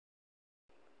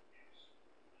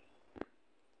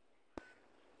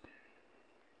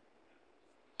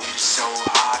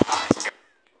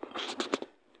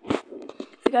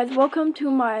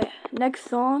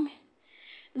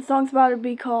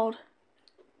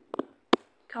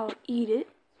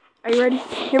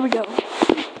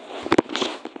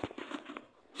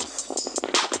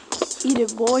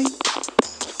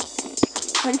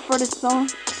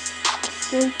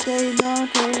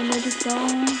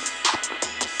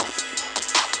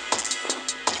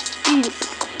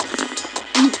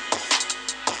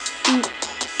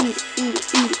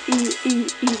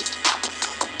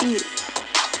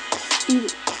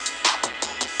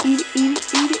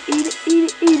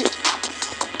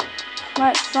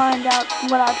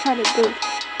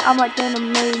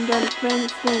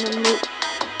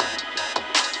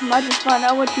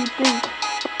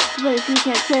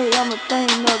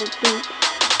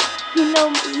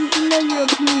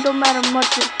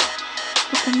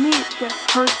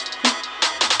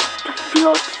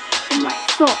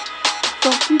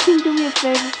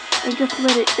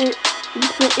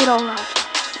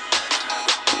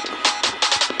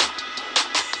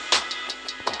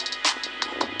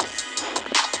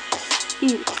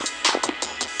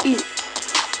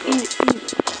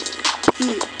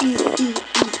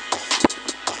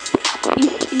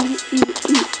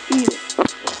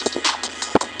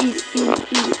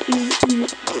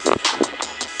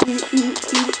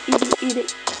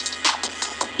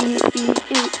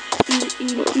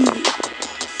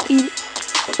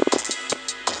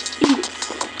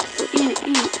Eat it,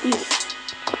 eat it, eat it.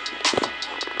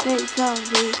 They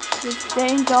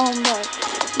ain't going back.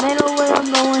 They know where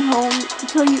I'm going home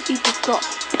until you eat the stuff.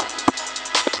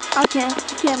 I can't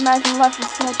imagine life is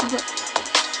salty,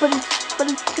 but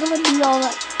it's gonna be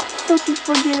alright. Don't you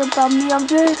forget about me, I'm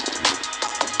good.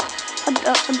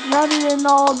 I'm drowning in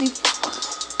all these.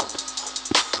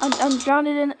 I'm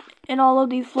drowning in all of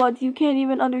these floods. You can't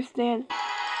even understand.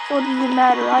 So what does it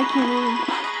matter? I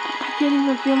can't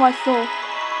even feel my soul.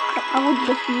 I would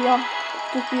just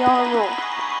be on a roll.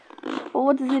 But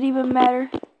what does it even matter?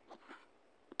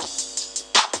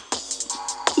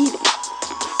 Eat it.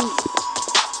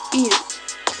 Eat it.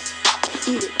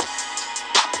 Eat it.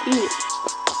 Eat it.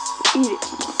 Eat it.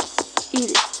 Eat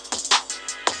it.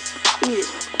 Eat it.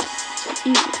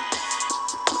 Eat it.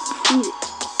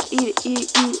 Eat it. Eat it. Eat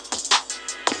it.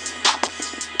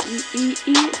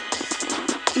 Eat it.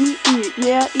 Eat it.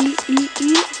 Yeah, eat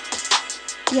it.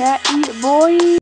 Yeah, eat it, boy.